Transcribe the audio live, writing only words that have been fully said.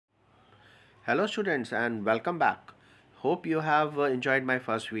Hello students and welcome back. Hope you have enjoyed my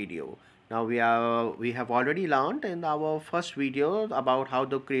first video. Now we have already learned in our first video about how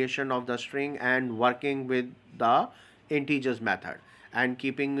the creation of the string and working with the integers method. And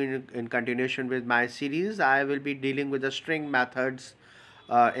keeping in continuation with my series, I will be dealing with the string methods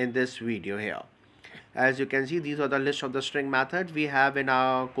in this video here. As you can see, these are the list of the string methods we have in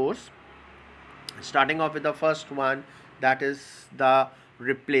our course. Starting off with the first one, that is the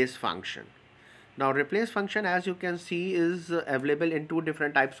replace function. Now replace function, as you can see, is available in two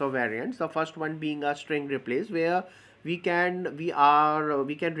different types of variants. The first one being a string replace, where we can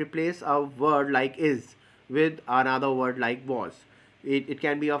replace a word like is with another word like was. It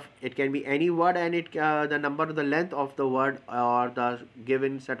can be any word, and the number, the length of the word or the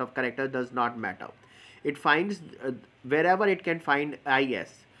given set of characters does not matter. It finds wherever it can find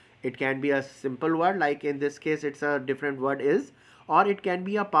is. It can be a simple word, like in this case it's a different word is, or it can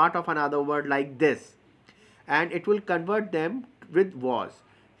be a part of another word like this, and it will convert them with was.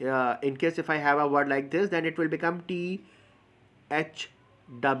 In case if I have a word like this, then it will become THWAS.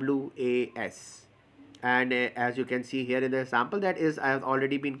 And as you can see here in the example, that is has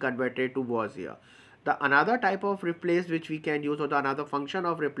already been converted to was here. The another type of replace which we can use, or the another function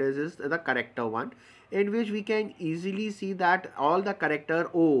of replace, is the character one, in which we can easily see that all the character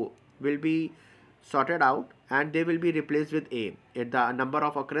O will be sorted out and they will be replaced with A. If the number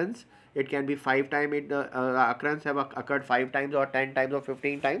of occurrence, it can be 5 times, occurrence have occurred 5 times or 10 times or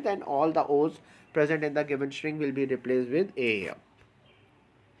 15 times, then all the O's present in the given string will be replaced with A here.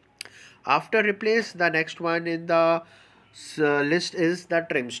 After replace, the next one in the list is the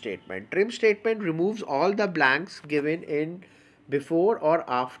trim statement. Trim statement removes all the blanks given in before or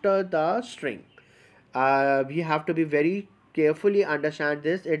after the string. We have to be very carefully understand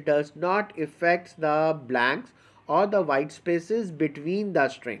this. It does not affect the blanks or the white spaces between the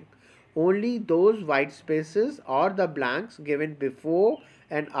string. Only those white spaces or the blanks given before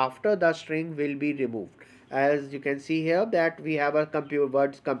and after the string will be removed. As you can see here, that we have a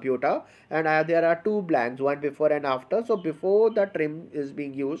words computer, and there are two blanks, one before and after. So before the trim is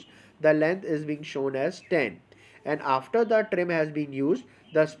being used, the length is being shown as 10, and after the trim has been used,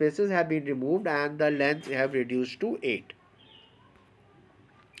 the spaces have been removed and the length have reduced to 8.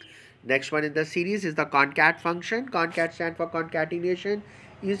 Next one in the series is the concat function. Concat stands for concatenation.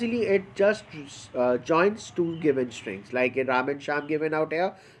 Easily it just joins two given strings, like in Ram and Sham given out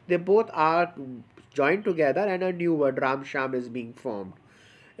here. They both are joined together and a new word Ram Sham is being formed.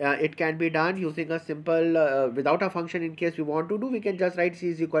 It can be done using a simple without a function. In case we want to do, we can just write C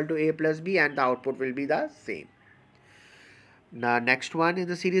is equal to A plus B and the output will be the same. Now next one in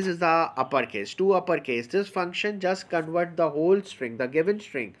the series is the uppercase. To uppercase, this function just convert the whole string, the given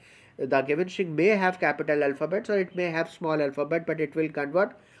string. The given string may have capital alphabets or it may have small alphabet, but it will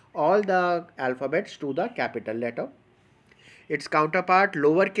convert all the alphabets to the capital letter. Its counterpart,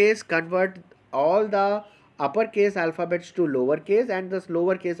 lowercase, convert all the uppercase alphabets to lowercase, and this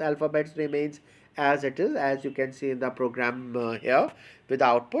lowercase alphabets remains as it is, as you can see in the program here with the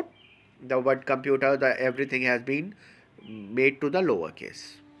output. The word computer, everything has been made to the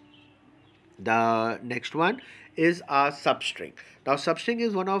lowercase. The next one is a substring. Now substring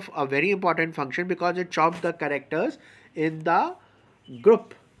is one of a very important function because it chops the characters in the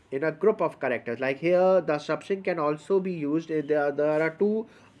group, in a group of characters. Like here, the substring can also be used. There are two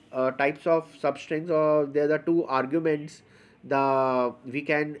types of substrings, or there are two arguments we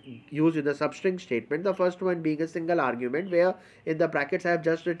can use in the substring statement. The first one being a single argument, where in the brackets I have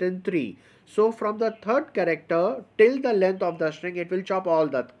just written 3. So from the third character till the length of the string, it will chop all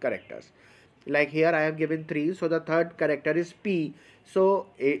the characters. Like here I have given 3, so the third character is P. So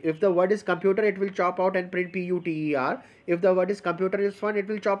if the word is computer, it will chop out and print PUTER. If the word is computer is fun, it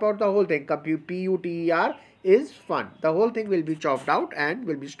will chop out the whole thing. PUTER is fun. The whole thing will be chopped out and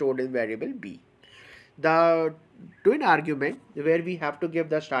will be stored in variable B. The twin argument, where we have to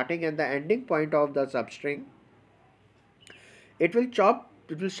give the starting and the ending point of the substring, it will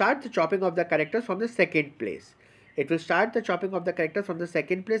start the chopping of the characters from the second place. It will start the chopping of the characters from the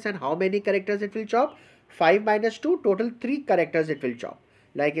second place, and how many characters it will chop? 5 minus 2, total 3 characters it will chop.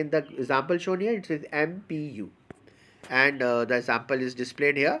 Like in the example shown here, it says MPU. And the example is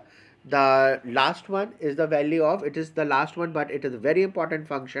displayed here. The last one is the value of, it is the last one, but it is a very important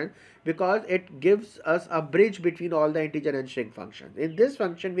function because it gives us a bridge between all the integer and string functions. In this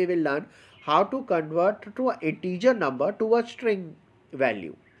function, we will learn how to convert to an integer number to a string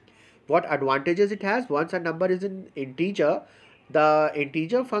value. What advantages it has? Once a number is an integer, the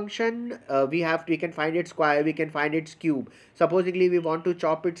integer function, we can find its square, we can find its cube. Supposedly we want to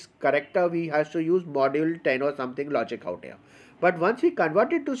chop its character, we have to use module 10 or something logic out here. But once we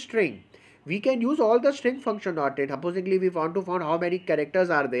convert it to string, We can use all the string function on it. Supposingly we want to find how many characters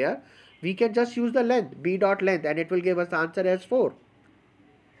are there, we can just use the length, b dot length, and it will give us the answer as 4.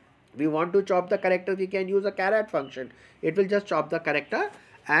 We want to chop the character, we can use a caret function. It will just chop the character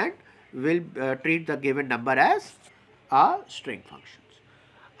and will treat the given number as a string functions.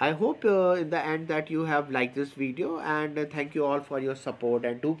 I hope in the end that you have liked this video, and thank you all for your support,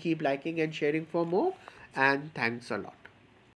 and do keep liking and sharing for more, and thanks a lot.